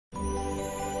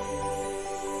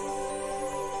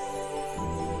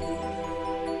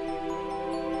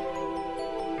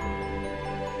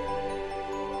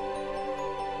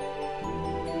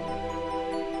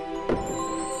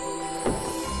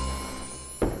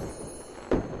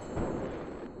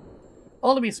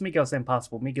Hola mis amigos and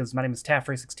possible amigos, my name is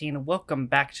Taffrey16, welcome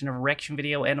back to another reaction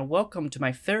video, and welcome to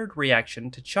my third reaction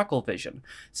to ChuckleVision.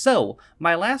 So,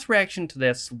 my last reaction to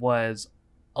this was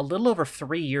a little over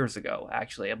 3 years ago,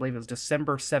 actually. I believe it was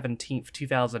December 17th,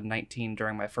 2019,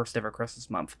 during my first ever Christmas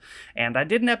month. And I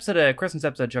did a Christmas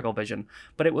episode of ChuckleVision,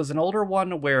 but it was an older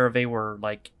one where they were,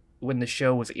 like, when the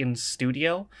show was in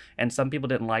studio, and some people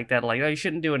didn't like that, like, oh, you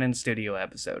shouldn't do an in-studio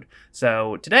episode.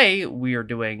 So today, we are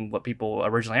doing what people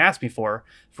originally asked me for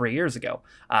 3 years ago.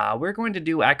 We're going to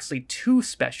do actually two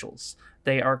specials.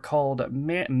 They are called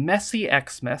Messy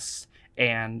Xmas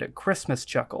and Christmas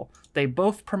Chuckle. They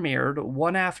both premiered,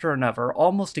 one after another,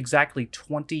 almost exactly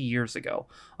 20 years ago,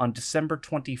 on December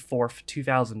 24th,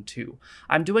 2002.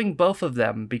 I'm doing both of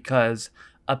them because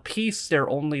a piece, they're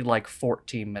only like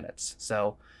 14 minutes,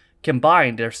 so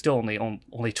combined, they're still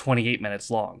only 28 minutes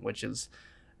long, which is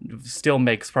still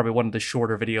makes probably one of the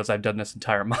shorter videos I've done this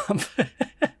entire month.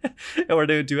 And we're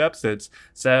doing 2 episodes,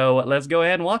 so let's go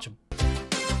ahead and watch them.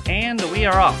 And we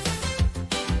are off.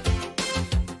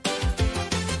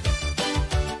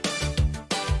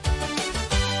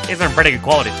 These are in pretty good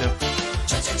quality too.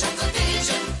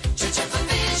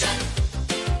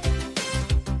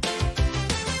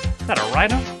 Is that a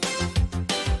rhino?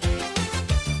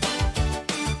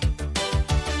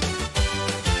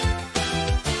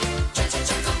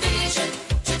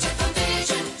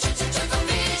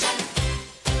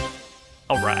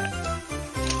 Alright.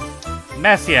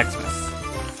 Messy Xmas.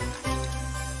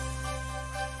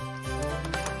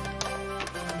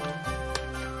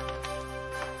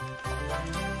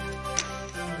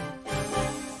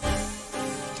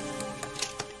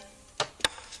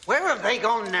 Where have they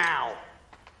gone now?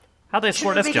 How'd they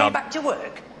score this job? Back to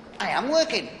work? I am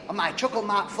working on my Chuckle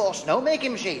Mark IV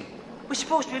snowmaking machine. We're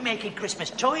supposed to be making Christmas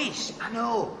toys. I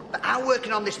know, but our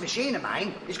working on this machine of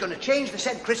mine is going to change the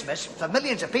said Christmas for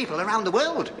millions of people around the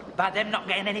world. By them not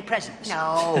getting any presents?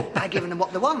 No, by giving them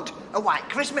what they want, a white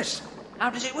Christmas. How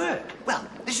does it work? Well,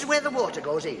 this is where the water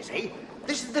goes easy.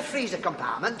 This is the freezer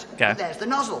compartment. Okay. And there's the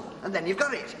nozzle, and then you've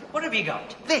got it. What have you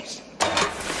got? This.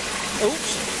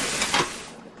 Oops.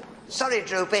 Sorry,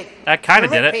 Droopy. That kind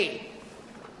of did it. Droopy.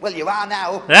 Well, you are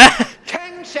now.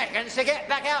 10 seconds to get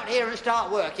back out here and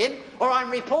start working, or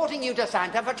I'm reporting you to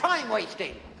Santa for time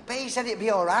wasting. But he said it'd be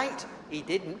all right. He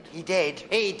didn't. He did.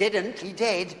 He didn't. He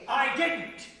did. I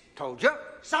didn't! Told you.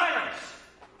 Silence!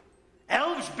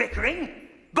 Elves bickering?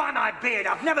 By my beard,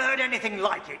 I've never heard anything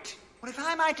like it. Well, if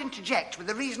I might interject with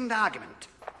a reasoned argument.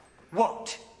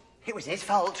 What? It was his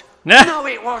fault. No,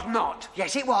 it was not.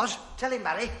 Yes, it was. Tell him,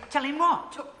 Barry. Tell him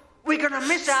what? We're going to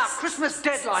miss our Christmas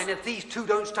deadline if these two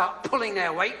don't start pulling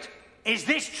their weight. Is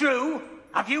this true?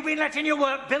 Have you been letting your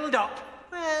work build up?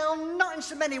 Well, not in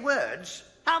so many words.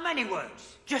 How many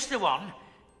words? Just the one?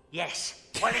 Yes.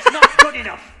 Well, it's not good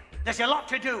enough. There's a lot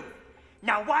to do.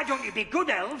 Now, why don't you be good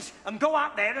elves and go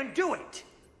out there and do it?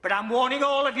 But I'm warning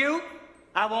all of you,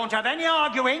 I won't have any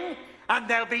arguing, and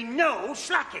there'll be no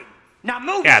slacking. Now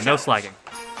move Yeah, yourselves. no slacking.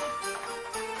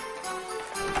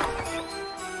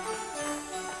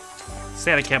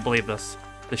 Santa can't believe this.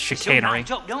 The They still chicanery.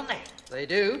 mount up, don't they? They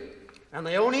do, and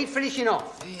they all need finishing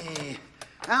off.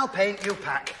 I'll paint, you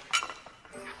pack.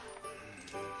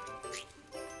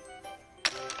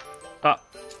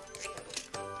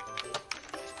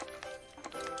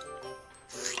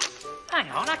 Hang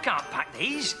on, I can't pack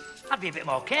these. I'd be a bit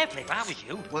more careful if I was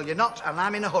you. Well, you're not, and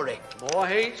I'm in a hurry. More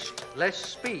haste, less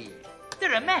speed.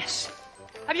 They're a mess.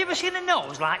 Have you ever seen a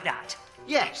nose like that?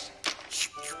 Yes.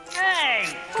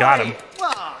 Hey! Got him. Hey,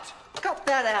 what? Cut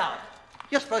that out.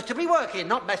 You're supposed to be working,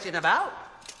 not messing about.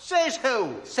 Says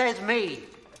who? Says me.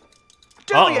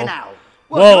 Do Uh-oh. you now?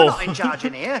 Well, Whoa. you're not in charge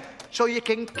in here, so you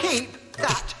can keep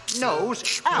that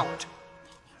nose out.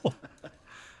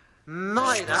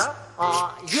 Neither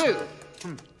are you.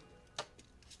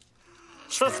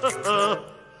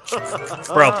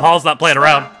 Bro, Paul's not playing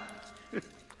around.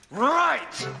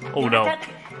 Right! Oh no.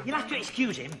 You'll have to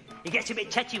excuse him. He gets a bit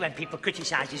tetchy when people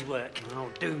criticise his work. I'll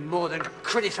do more than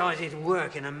criticise his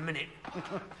work in a minute.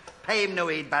 Pay him no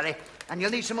heed, Barry, and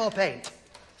you'll need some more paint.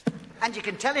 And you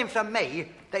can tell him from me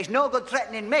that he's no good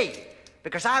threatening me,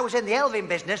 because I was in the elving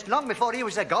business long before he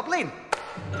was a goblin.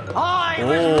 I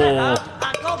was never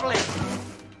a goblin.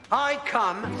 I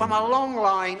come from a long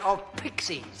line of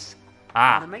pixies.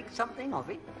 Ah. Want to make something of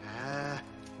it? No.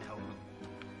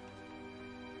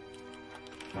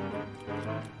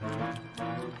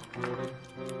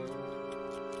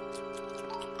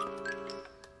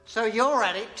 So you're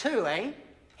at it too, eh?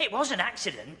 It was an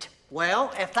accident.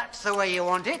 Well, if that's the way you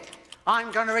want it,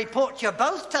 I'm going to report you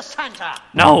both to Santa.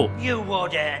 No. You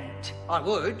wouldn't. I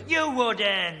would. You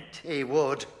wouldn't. He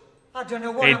would. I don't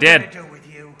know what He I'm did. going to do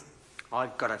with you.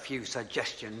 I've got a few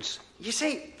suggestions. You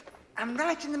see, I'm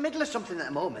right in the middle of something at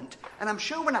the moment, and I'm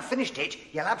sure when I've finished it,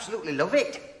 you'll absolutely love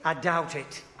it. I doubt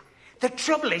it. The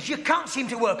trouble is, you can't seem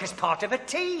to work as part of a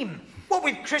team. What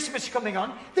with Christmas coming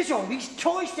on, there's always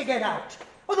toys to get out.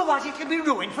 Otherwise, it could be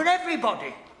ruined for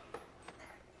everybody.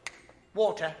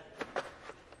 Water.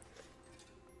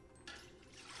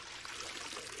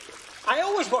 I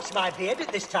always wash my beard at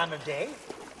this time of day.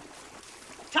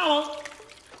 Towel.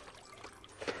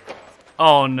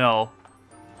 Oh no.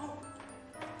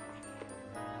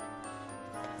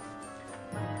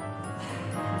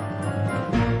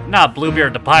 Not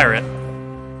Bluebeard the pirate.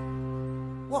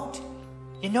 What?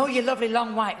 You know your lovely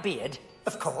long white beard?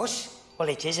 Of course. Well,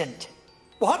 it isn't.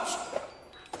 What?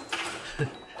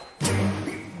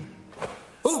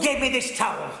 Who gave me this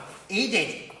towel? He did.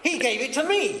 He gave it to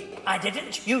me. I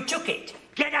didn't. You took it.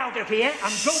 Get out of here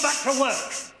and go back to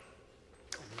work.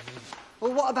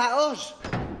 Well, what about us?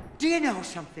 Do you know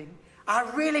something? I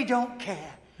really don't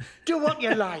care. Do what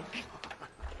you like.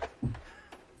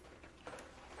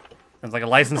 Sounds like a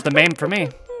license to maim for me.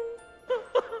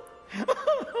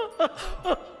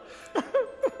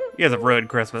 You guys have ruined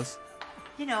Christmas.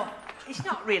 You know, it's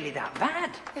not really that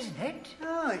bad. Isn't it?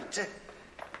 Oh,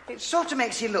 it sort of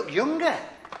makes you look younger.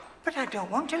 But I don't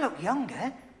want to look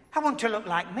younger. I want to look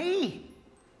like me.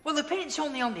 Well, the paint's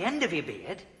only on the end of your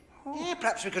beard. Yeah,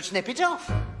 perhaps we could snip it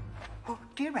off. Oh,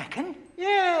 do you reckon?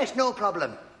 Yes, no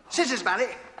problem. Scissors, Barry.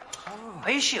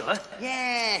 Are you sure?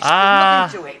 Yes, Ah.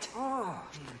 nothing to it.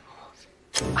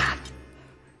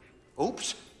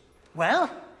 Oops. Well?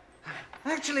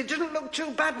 Actually, it doesn't look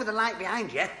too bad with the light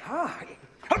behind you. Oh.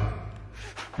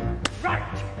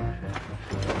 Right.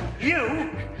 You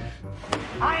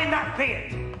iron that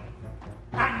beard.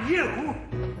 And you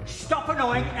stop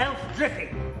annoying Elf Drippy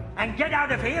and get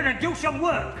out of here and do some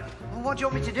work. Well, what do you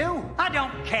want me to do? I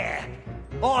don't care.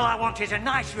 All I want is a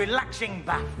nice, relaxing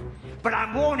bath. But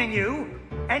I'm warning you,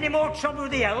 any more trouble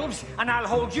with the elves, and I'll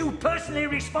hold you personally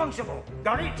responsible.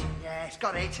 Got it? Yes,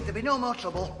 got it. There'll be no more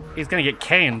trouble. He's gonna get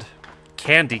caned.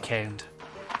 Candy caned.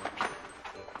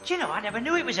 Do you know, I never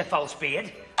knew it was a false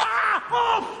beard. Ah!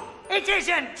 Off! It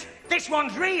isn't! This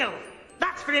one's real.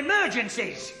 That's for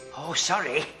emergencies. Oh,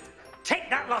 sorry. Take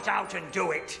that lot out and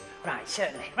do it. Right,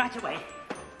 certainly. Right away.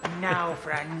 Now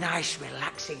for a nice,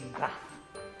 relaxing bath.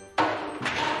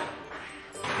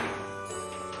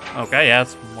 Okay, yeah,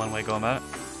 that's one way of going about it.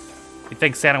 You'd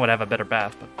think Santa would have a better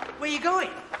bath, but... Where you going?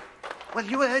 Well,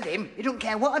 you heard him. He don't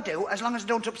care what I do as long as I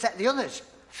don't upset the others.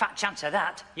 Fat chance of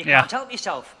that. You Yeah. can't help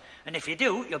yourself. And if you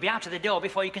do, you'll be out of the door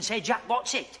before you can say, Jack,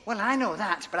 what's it? Well, I know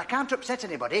that, but I can't upset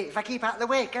anybody if I keep out of the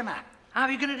way, can I? How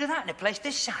are you going to do that in a place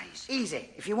this size? Easy.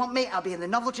 If you want me, I'll be in the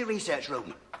novelty research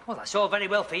room. Well, that's all very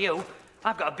well for you.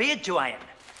 I've got a beard to iron.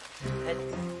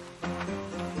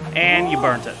 And you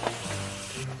burnt it.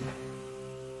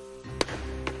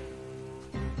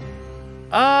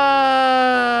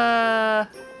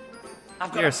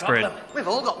 I've got You're a screwed. problem. We've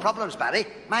all got problems, Barry.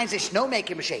 Mine's this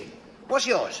snowmaking machine. What's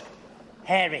yours?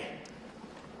 Harry,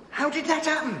 How did that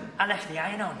happen? I left the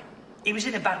iron on. He was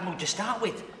in a bad mood to start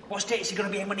with. What state is he going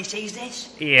to be in when he sees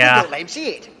this? Well, Yeah. don't let him see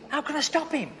it. How can I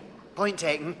stop him? Point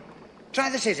taken. Try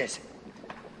the scissors.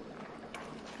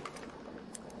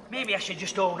 Maybe I should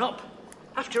just own up.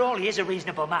 After all, he is a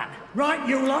reasonable man. Right,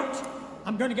 you lot.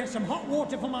 I'm going to get some hot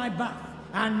water for my bath.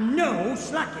 And no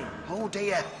slacking. Oh,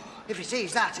 dear. If he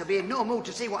sees that, he'll be in no mood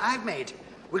to see what I've made.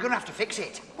 We're going to have to fix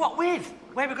it. What with?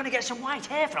 Where are we going to get some white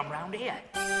hair from round here?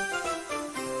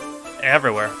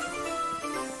 Everywhere.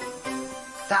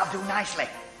 That'll do nicely.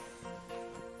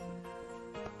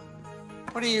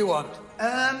 What do you want?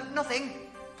 Nothing.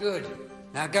 Good.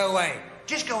 Now go away.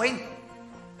 Just going.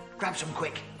 Grab some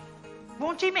quick.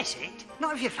 Won't he miss it?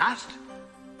 Not if you're fast.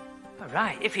 All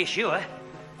right, if you're sure.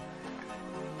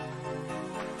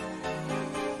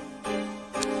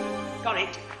 Got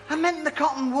it. I meant the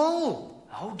cotton wool.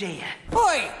 Oh dear.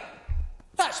 Oi!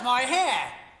 That's my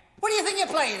hair. What do you think you're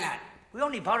playing at? We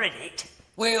only borrowed it.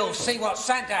 We'll see what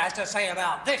Santa has to say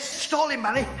about this. Stall him,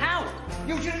 Barry. How?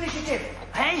 Use your initiative.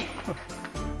 Hey?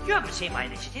 You haven't seen my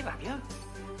initiative, have you?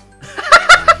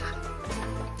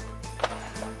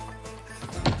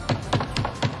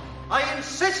 I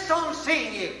insist on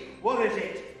seeing you. What is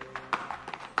it?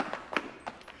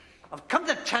 I've come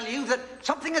to tell you that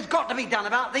something has got to be done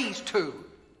about these two.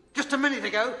 Just a minute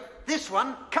ago, this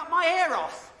one cut my hair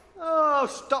off. Oh,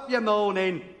 stop your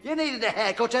moaning. You needed a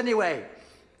haircut anyway.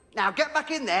 Now get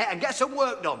back in there and get some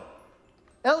work done.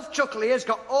 Elf Chuckle here's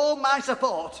got all my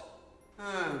support.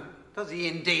 Oh, does he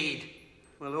indeed?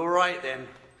 Well, all right then.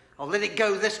 I'll let it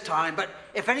go this time, but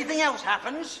if anything else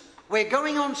happens, we're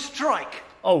going on strike.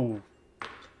 Oh.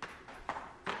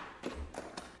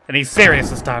 And he's serious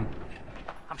this time.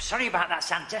 I'm sorry about that,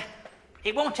 Santa.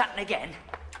 It won't happen again.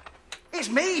 It's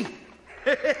me.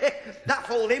 That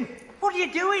fooled him. What are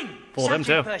you doing? Fooled him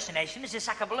Santa too. impersonation is a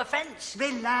sackable offence.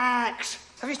 Relax.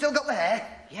 Have you still got the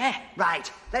hair? Yeah.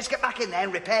 Right, let's get back in there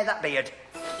and repair that beard.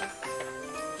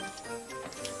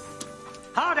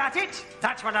 Hard at it.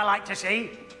 That's what I like to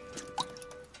see.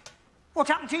 What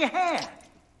happened to your hair?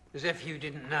 As if you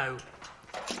didn't know.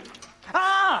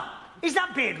 Ah! Is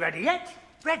that beard ready yet?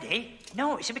 Ready?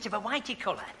 No, it's a bit of a whitey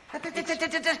colour.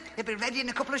 It'll be ready in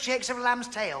a couple of shakes of a lamb's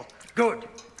tail. Good.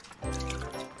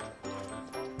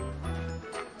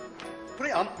 Put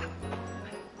it on.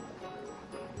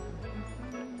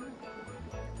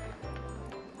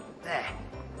 There.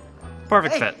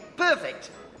 Perfect Hey, fit.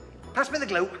 perfect. Pass me the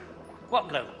glue. What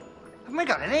glue? Haven't we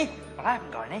got any? Well, I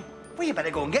haven't got any. Well, you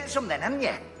better go and get some then, haven't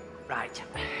you? Right.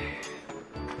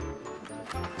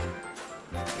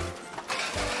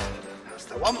 That's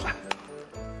the one.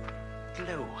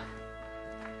 Glue.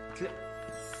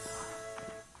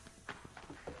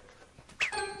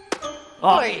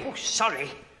 Oh, Oh, sorry.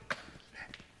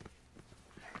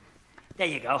 There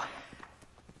you go.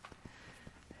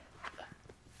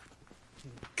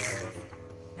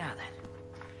 Now then,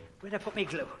 where'd I put my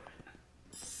glue?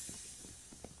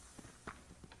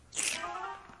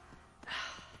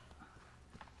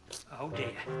 Oh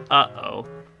dear. uh-oh.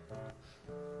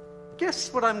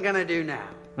 Guess what I'm gonna do now?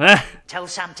 Tell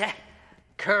Santa.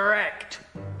 Correct.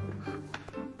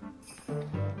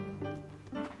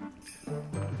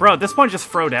 Bro, at this point, just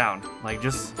throw down. Like,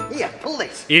 just... Here, pull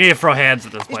this. You need to throw hands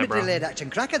at this It's point, my bro. delayed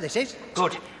action cracker, this is.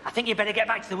 Good. I think you better get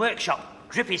back to the workshop.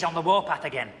 Drippy's on the warpath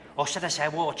again. Or should I say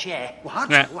war chair?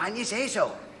 What? Yeah. Why didn't you say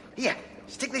so? Here,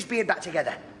 stick this beard back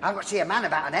together. I've got to see a man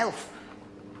about an elf.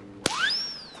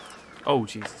 Oh,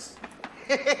 Jesus.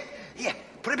 Here,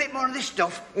 put a bit more of this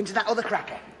stuff into that other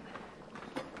cracker.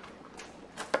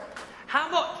 How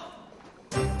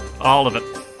much? All of it.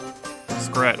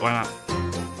 Screw it, why not?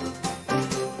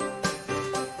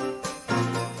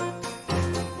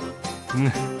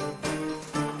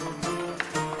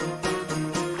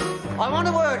 I want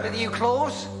a word with you,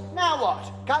 Claus. Now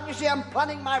what? Can't you see I'm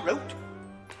planning my route?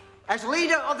 As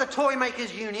leader of the Toy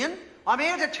Makers Union, I'm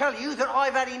here to tell you that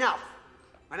I've had enough.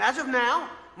 And as of now,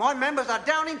 my members are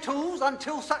down in tools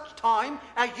until such time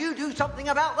as you do something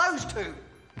about those two.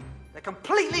 They're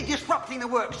completely disrupting the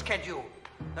work schedule.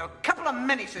 They're a couple of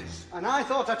menaces. And I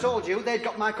thought I told you they'd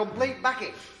got my complete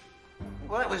backing.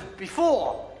 Well, that was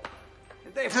before.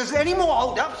 If there's any more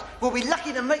hold-ups, we'll be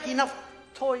lucky to make enough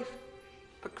toys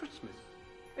for Christmas.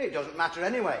 It doesn't matter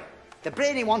anyway. The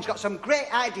brainy one's got some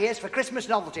great ideas for Christmas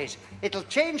novelties. It'll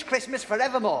change Christmas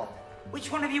forevermore.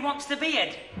 Which one of you wants the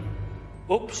beard?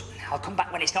 Oops, I'll come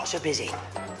back when it's not so busy.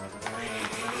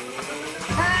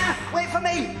 Ah, wait for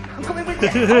me! I'm coming with you.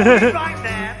 Right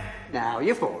there. Now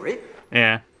you're for it.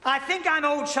 Yeah. I think I'm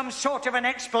owed some sort of an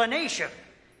explanation.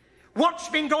 What's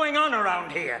been going on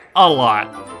around here? A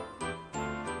lot.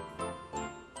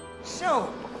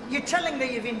 So, you're telling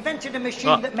me you've invented a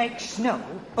machine that makes snow,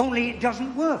 only it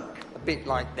doesn't work? A bit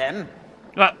like them.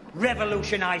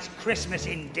 Revolutionized Christmas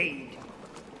indeed.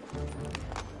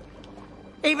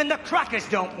 Even the crackers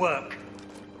don't work.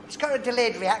 It's got a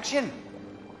delayed reaction.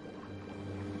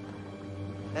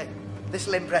 Hey,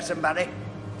 this'll impress them, Barry.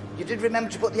 You did remember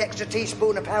to put the extra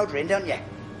teaspoon of powder in, don't you?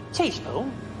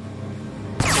 Teaspoon?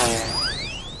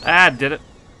 Ah, did it.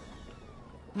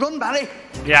 Run, Barry.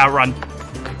 Yeah, run.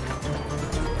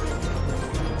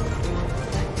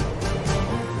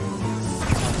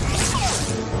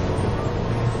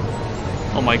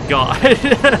 Oh my god.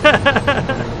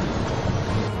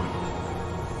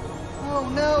 Oh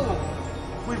no!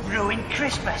 We've ruined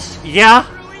Christmas. Yeah?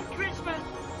 Ruined Christmas.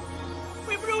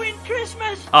 We've ruined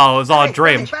Christmas. Oh, it was all a Barry,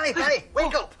 dream. Barry,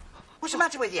 wake up! What's the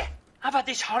matter with you? I've had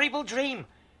this horrible dream.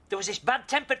 There was this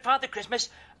bad-tempered Father Christmas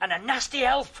and a nasty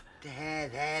elf.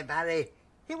 There, Barry.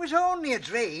 It was only a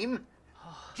dream.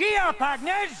 Gee up,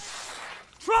 Agnes!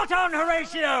 Trot on,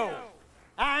 Horatio!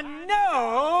 And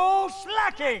no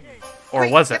slacking! Or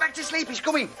Quick, was get it? back to sleep, he's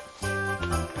coming.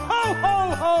 Ho,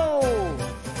 ho, ho!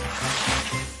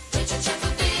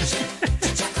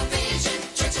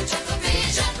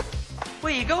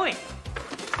 Where are you going?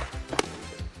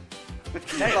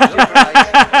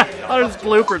 Oh, there's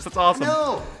bloopers. That's awesome.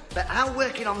 No, but how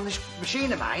working on this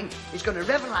machine of mine is going to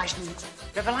revolutionize.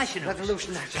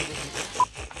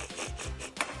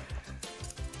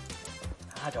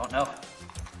 I don't know.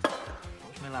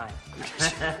 What's my line?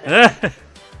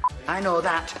 I know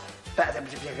that. Better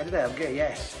than okay,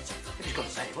 yes. It was going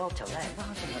very well till then.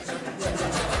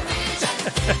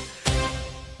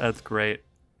 That's great.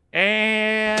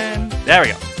 And there we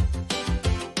go.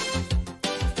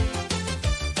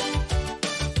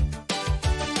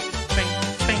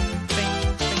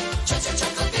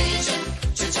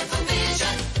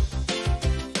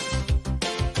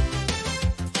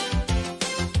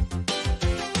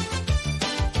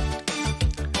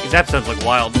 These episodes look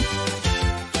wild.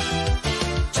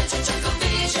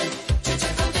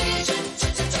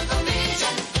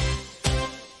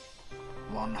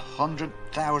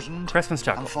 Christmas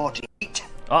chocolate. 148.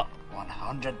 Oh.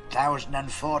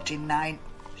 100,049.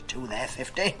 There's 2 there,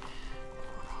 50.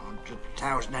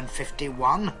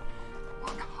 100,051.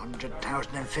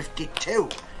 100,052.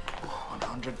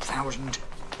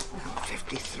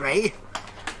 100,053.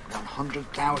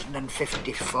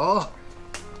 100,054.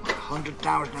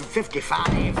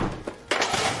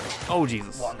 100,055. Oh,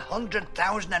 Jesus.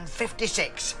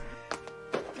 100,056.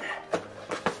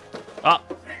 Ah.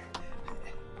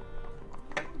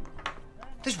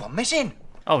 There's one missing.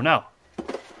 Oh, no.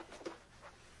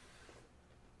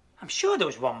 I'm sure there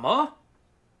was one more.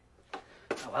 Oh,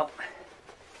 well.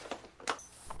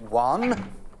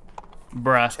 1,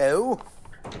 Bruh. 2,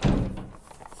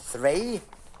 3,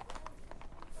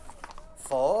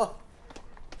 4.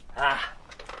 Ah,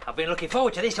 I've been looking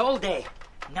forward to this all day.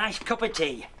 Nice cup of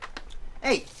tea.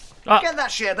 Hey, Ah. get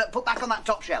that sherbet put back on that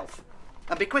top shelf.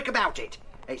 And be quick about it.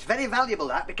 It's very valuable,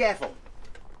 that. Be careful.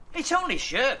 It's only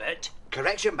sherbet.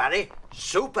 Correction, Barry.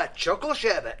 Super chuckle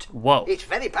sherbet. Whoa. It's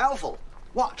very powerful.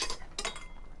 Watch.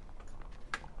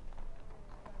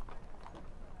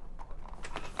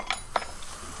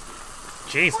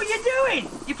 Jesus. What are you doing?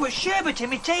 You put sherbet in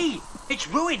my tea. It's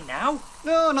ruined now.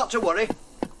 No, not to worry.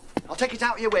 I'll take it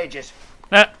out of your wages.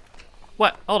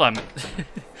 What? Hold on.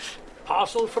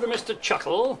 Parcel for Mr.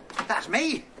 Chuckle. That's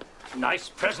me. Nice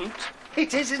present.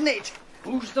 It is, isn't it?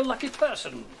 Who's the lucky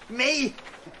person? Me.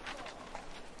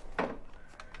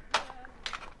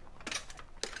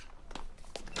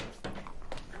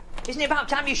 Isn't it about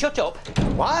time you shut up?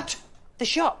 What? The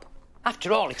shop.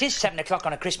 After all, it is 7 o'clock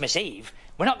on a Christmas Eve.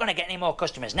 We're not going to get any more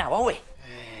customers now, are we?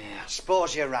 I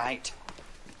suppose you're right.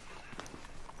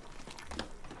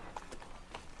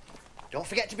 Don't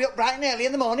forget to be up bright and early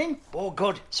in the morning. Oh,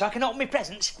 good. So I can open my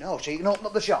presents. No, so you can open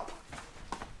up the shop.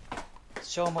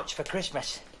 So much for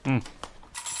Christmas.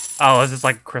 Oh, is this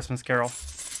like a Christmas Carol?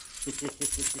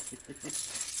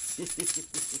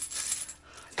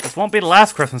 This won't be the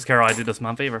last Christmas Carol I do this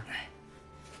month either.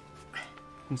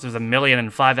 Since there's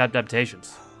 1,000,005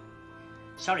 adaptations.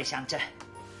 Sorry, Santa.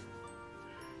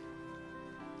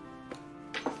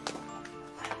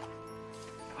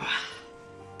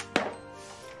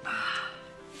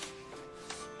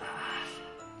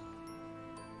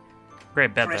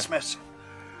 Great bed there. Christmas.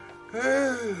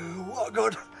 Oh, what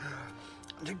good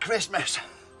did Christmas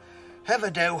ever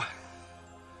do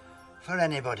for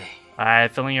anybody? I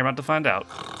have a feeling you're about to find out.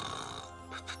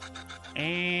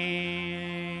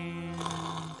 And...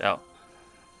 oh.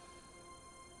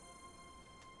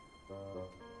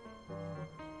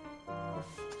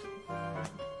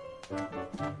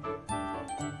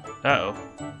 Uh-oh.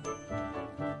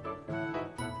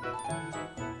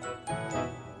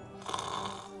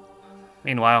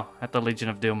 Meanwhile, at the Legion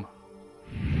of Doom.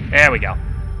 There we go.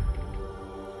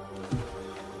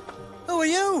 Who are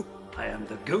you? I am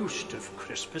the ghost of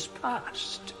Christmas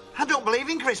past. I don't believe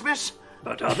in Christmas.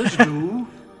 But others do,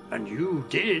 and you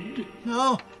did.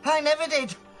 No, I never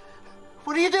did.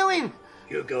 What are you doing?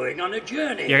 You're going on a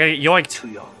journey You're gonna get yoinked. to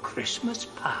your Christmas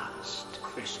past.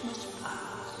 Christmas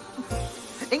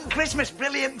past. Ain't Christmas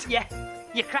brilliant? Yeah,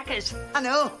 your crackers. I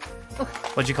know.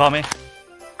 What'd you call me?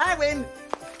 I win.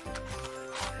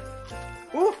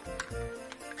 Ooh,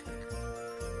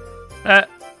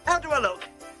 how do I look?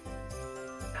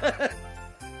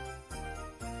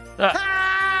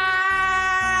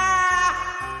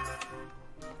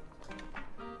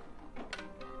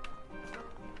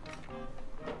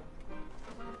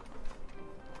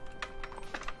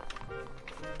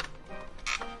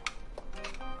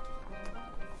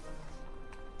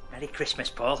 Merry Christmas,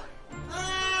 Paul.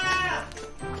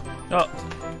 Oh.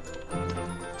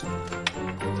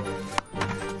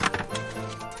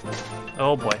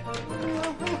 Oh boy.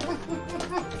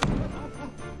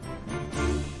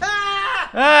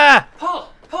 Ah! Paul!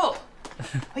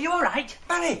 Are you alright?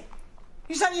 Barry,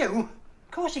 is that you?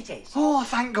 Of course it is. Oh,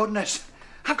 thank goodness.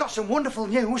 I've got some wonderful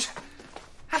news.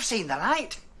 I've seen the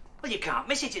light. Well, you can't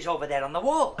miss it. It's over there on the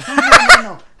wall.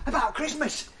 No. About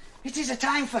Christmas. It is a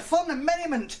time for fun and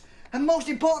merriment. And most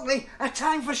importantly, a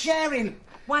time for sharing.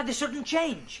 Why the sudden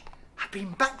change? I've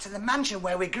been back to the mansion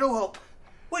where we grew up.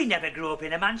 We never grew up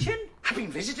in a mansion. I've been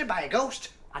visited by a ghost.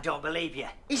 I don't believe you.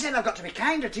 He said I've got to be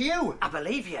kinder to you. I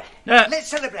believe you. Let's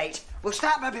celebrate. We'll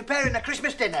start by preparing a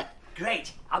Christmas dinner.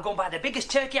 Great. I'll go and buy the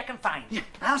biggest turkey I can find.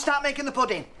 I'll start making the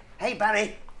pudding. Hey,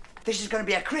 Barry, this is going to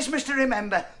be a Christmas to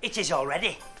remember. It is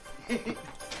already.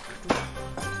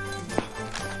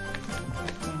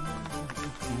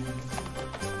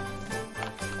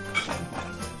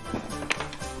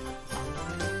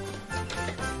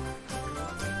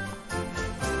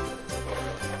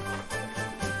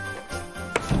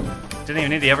 Didn't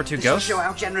even need the other two This will ghosts? show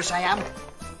how generous I am.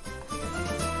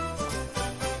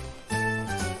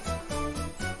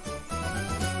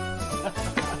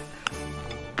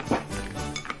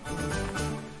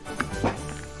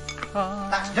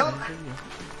 That's done.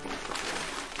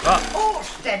 Oh,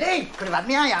 steady. Could have had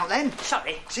my eye out then.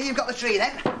 Sorry. See, you've got the tree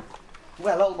then.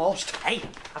 Well, almost. Hey,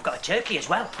 I've got a turkey as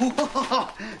well.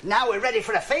 Now we're ready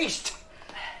for a feast.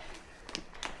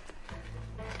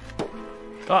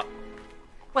 Oh,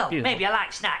 Well, Beautiful. maybe a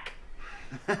light snack.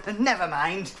 Never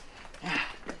mind.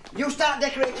 You start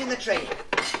decorating the tree.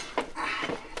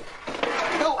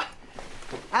 No,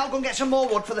 I'll go and get some more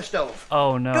wood for the stove.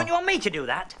 oh no. Don't you want me to do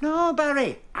that? No,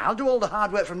 Barry, I'll do all the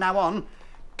hard work from now on.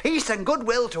 Peace and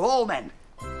goodwill to all men.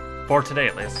 For today,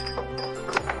 at least.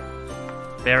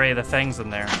 Bury the things in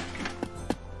there.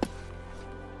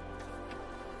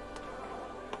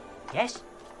 Yes?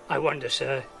 I wonder,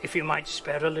 sir, if you might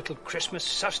spare a little Christmas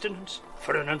sustenance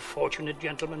for an unfortunate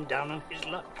gentleman down on his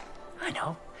luck. I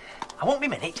know. I won't be a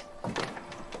minute.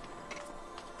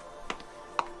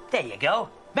 There you go.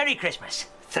 Merry Christmas.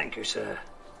 Thank you, sir.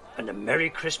 And a Merry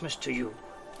Christmas to you.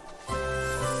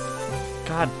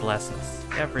 God bless us,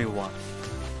 everyone.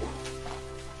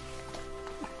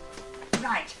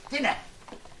 Right, dinner.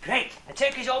 Great. The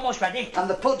turkey's almost ready. And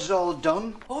the pud's all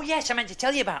done. Oh, yes, I meant to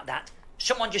tell you about that.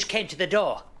 Someone just came to the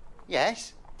door.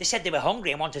 Yes. They said they were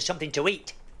hungry and wanted something to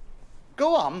eat.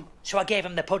 Go on. So I gave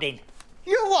them the pudding.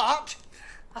 You what?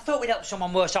 I thought we'd help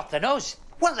someone worse off than us.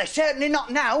 Well, they're certainly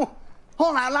not now.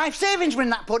 All our life savings were in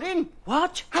that pudding.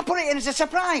 What? I put it in as a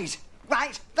surprise.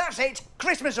 Right, that's it.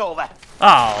 Christmas over.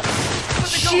 Oh, But the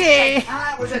ghost shit. said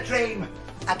I was a dream.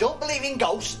 I don't believe in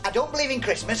ghosts, I don't believe in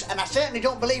Christmas, and I certainly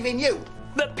don't believe in you.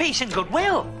 But peace and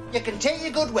goodwill. You can take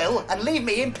your goodwill and leave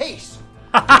me in peace.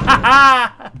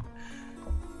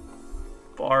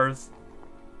 Bars.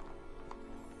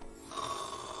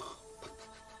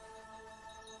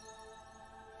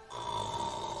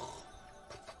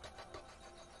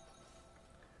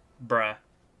 Bruh.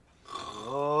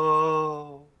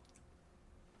 Oh.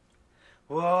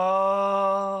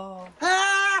 Whoa.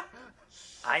 Ah!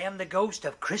 I am the ghost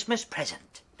of Christmas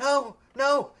present. No,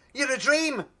 no, you're a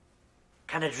dream.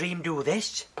 Can a dream do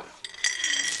this?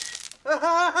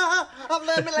 I've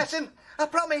learned my lesson, I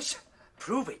promise.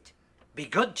 Prove it. Be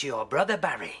good to your brother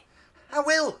Barry. I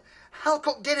will. I'll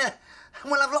cook dinner,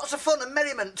 and we'll have lots of fun and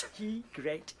merriment.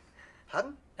 Great.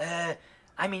 Pardon?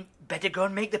 I mean, better go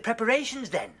and make the preparations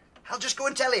then. I'll just go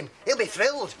and tell him. He'll be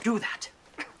thrilled. Do that.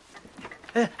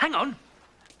 Hang on.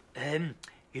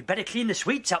 You'd better clean the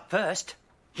sweets up first.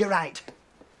 You're right.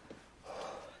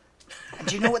 And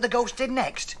do you know what the ghost did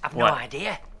next? I've What? no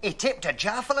idea. He tipped a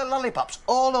jar full of lollipops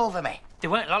all over me. They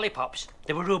weren't lollipops.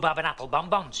 They were rhubarb and apple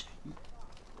bonbons.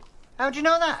 How do you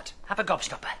know that? Have a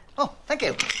gobstopper. Oh, thank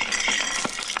you.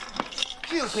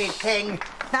 Stupid thing.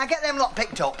 Now get them lot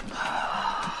picked up.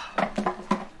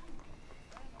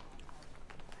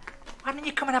 Why don't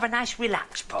you come and have a nice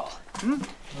relax, Paul? Come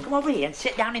over here and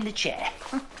sit down in the chair.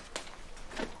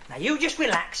 Now you just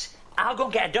relax. I'll go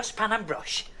and get a dustpan and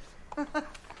brush.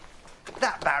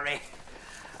 That Barry.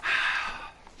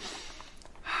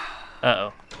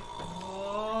 Uh-oh.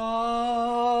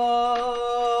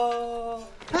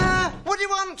 What do you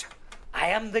want? I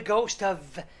am the ghost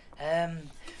of,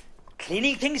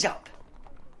 cleaning things up.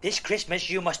 This Christmas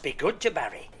you must be good to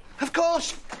Barry. Of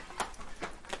course.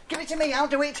 Give it to me, I'll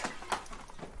do it.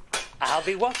 I'll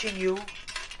be watching you.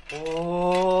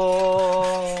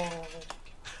 Oh.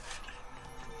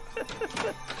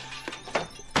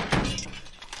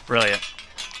 Brilliant.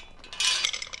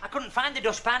 I couldn't find the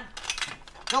dustpan.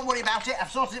 Don't worry about it,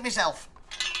 I've sorted it myself.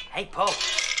 Hey, Paul,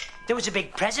 there was a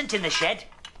big present in the shed.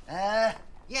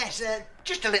 Yes,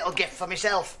 just a little gift for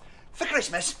myself. For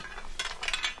Christmas.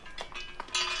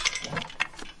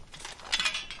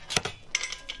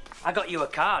 I got you a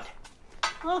card.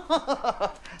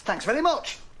 Thanks very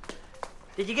much.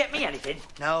 Did you get me anything?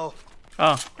 No,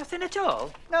 Oh, Nothing at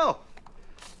all? no.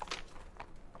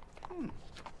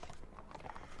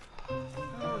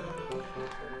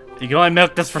 you can only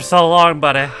milk this for so long,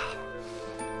 buddy.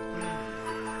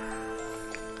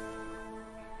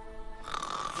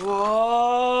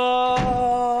 Whoa!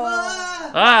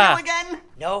 Ah. You again?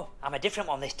 No, I'm a different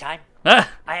one this time. Ah.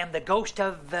 I am the ghost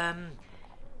of,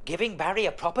 giving Barry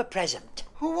a proper present.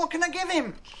 What can I give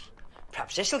him?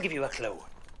 Perhaps this'll give you a clue.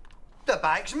 The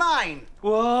bike's mine.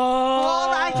 Whoa! All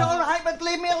right, but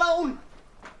leave me alone.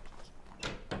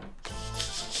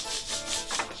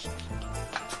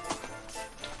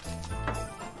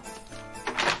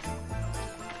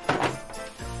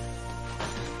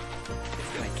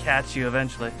 It's gonna catch you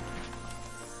eventually.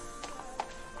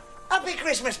 Happy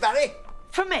Christmas, Barry.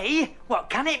 For me? What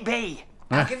can it be?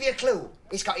 I'll give you a clue.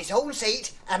 It's got its own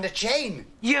seat and a chain.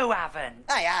 You haven't.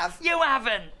 I have. You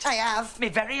haven't. I have. My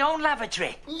very own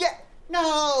lavatory. Yeah.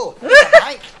 No. It's a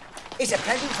bike. It's a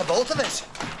present for both of us.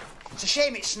 It's a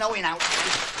shame it's snowing out.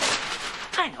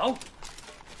 I know.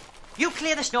 You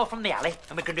clear the snow from the alley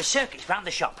and we can do circuits round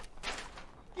the shop.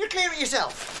 You clear it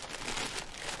yourself.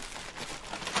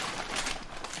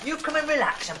 You come and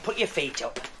relax and put your feet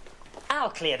up. I'll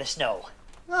clear the snow.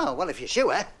 Oh, well, if you're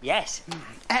sure. Yes.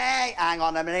 Hey, hang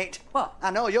on a minute. What?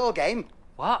 I know your game.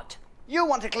 What? You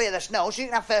want to clear the snow so you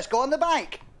can have first go on the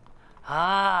bike.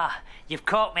 Ah, you've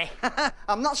caught me.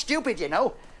 I'm not stupid, you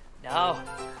know. No.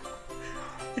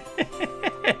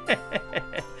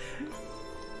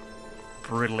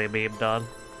 Brutally beamed on.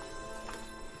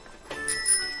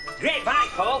 Great bike,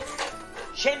 Paul.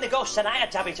 Shame the ghosts and I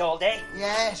had to have it all day.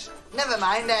 Yes. Never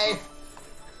mind, eh?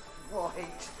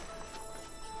 Wait.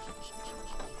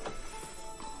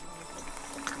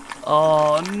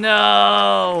 Oh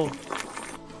no!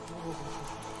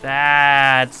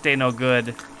 That's no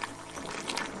good.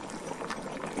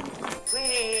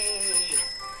 Whee!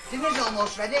 Dinner's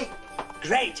almost ready.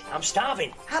 Great, I'm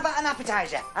starving. How about an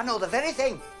appetizer? I know the very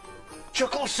thing.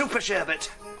 Chuckle super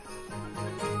sherbet.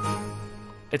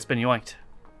 It's been yoinked.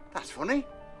 That's funny.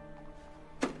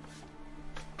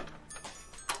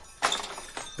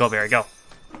 Go, Barry, go.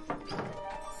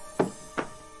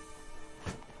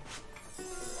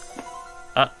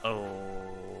 Uh-oh.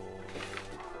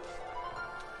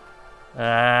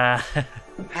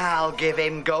 I'll give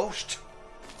him ghost.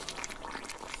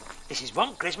 This is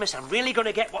one Christmas I'm really going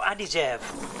to get what I deserve.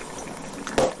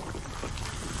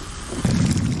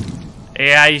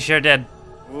 Yeah, you sure did.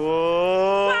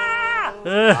 Whoa. Ah!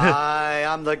 I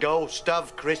am the ghost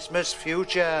of Christmas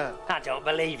future. I don't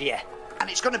believe you. And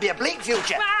it's going to be a bleak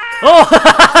future. Oh!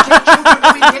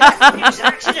 It was an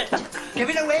accident.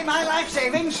 Giving away my life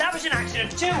savings. That was an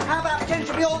accident too. How about pretending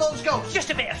to be all those ghosts? Just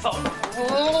a bit of fun.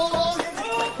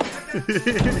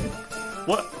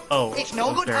 What? Oh. It's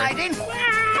no good Barry. hiding.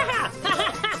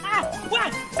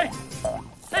 What?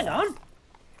 Hang on.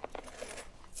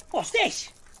 What's this?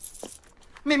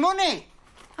 Me money.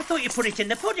 I thought you put it in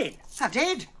the pudding. I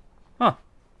did. Huh.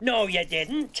 No, you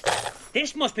didn't.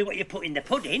 This must be what you put in the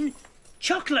pudding.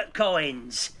 Chocolate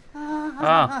coins.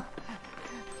 Ah.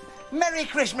 Merry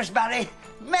Christmas, Barry.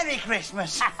 Merry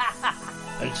Christmas.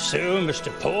 And so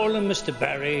Mr. Paul and Mr.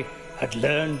 Barry had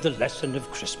learned the lesson of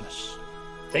Christmas.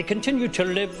 They continued to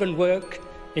live and work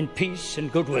in peace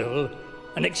and goodwill,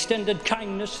 and extended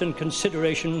kindness and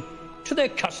consideration to their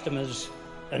customers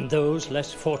and those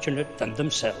less fortunate than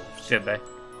themselves. Did they?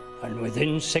 And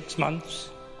within 6 months,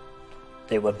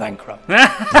 they were bankrupt.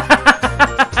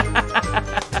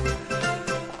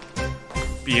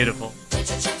 Beautiful.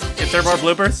 Is there more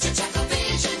bloopers?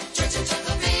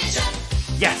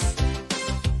 Yes.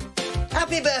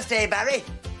 Happy birthday, Barry.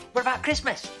 What about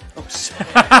Christmas?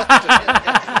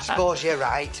 Suppose you're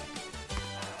right.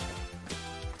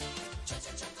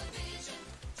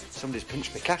 Somebody's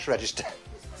pinched my cash register.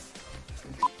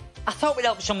 I thought we'd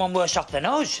help someone worse off than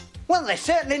us. Well, they're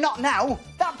certainly not now.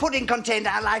 That pudding contained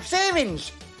our life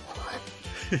savings.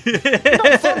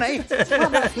 Not funny. Well,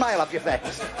 that smile off your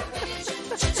face.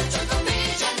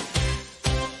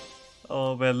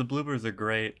 Oh man, the bloopers are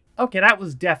great. Okay, that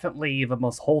was definitely the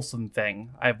most wholesome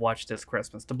thing I've watched this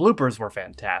Christmas. The bloopers were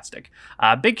fantastic.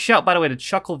 Big shout, by the way, to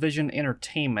ChuckleVision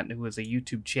Entertainment, who is a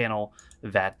YouTube channel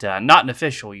that, not an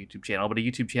official YouTube channel, but a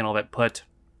YouTube channel that put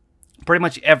pretty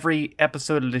much every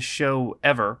episode of this show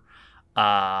ever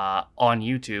on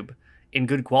YouTube in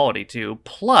good quality too,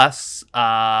 plus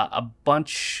a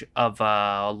bunch of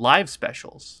live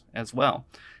specials as well.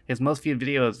 His most viewed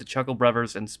video is the Chuckle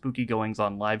Brothers and Spooky Goings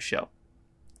On live show.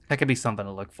 That could be something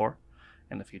to look for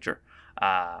in the future.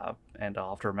 And I'll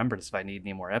have to remember this if I need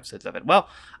any more episodes of it. Well,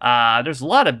 there's a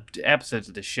lot of episodes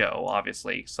of the show,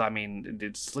 obviously. So, I mean,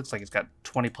 it looks like it's got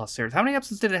 20 plus series. How many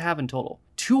episodes did it have in total?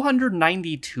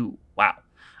 292. Wow.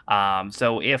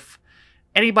 So if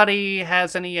anybody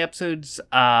has any episodes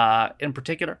in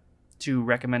particular to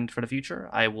recommend for the future,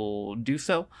 I will do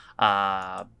so.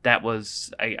 That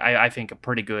was, I think, a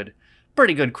pretty good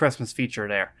Christmas feature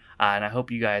there. And I hope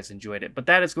you guys enjoyed it. But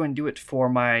that is going to do it for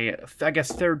my, I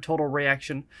guess, third total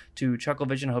reaction to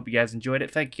ChuckleVision. I hope you guys enjoyed it.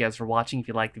 Thank you guys for watching. If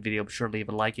you liked the video, be sure to leave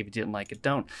a like. If you didn't like it,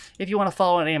 don't. If you want to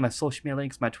follow any of my social media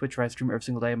links, my Twitch where I stream every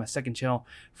single day, my second channel,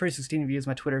 free 16 views,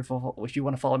 my Twitter, if you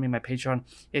want to follow me, my Patreon,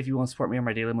 if you want to support me on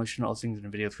my daily motion, all those things in the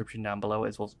video description down below,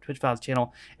 as well as the Twitch Files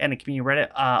channel and the community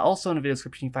Reddit. Also in the video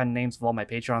description, you can find the names of all my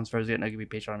Patrons. For those who don't give me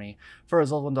Patreon me for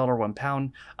as little as $1,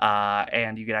 £1.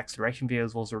 And you get access to reaction videos,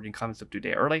 as well as reading comments up to a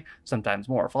day early. sometimes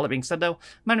more. For all that being said, though,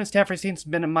 my name is Taffy. It's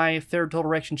been my third total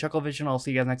reaction ChuckleVision. I'll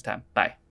see you guys next time. Bye.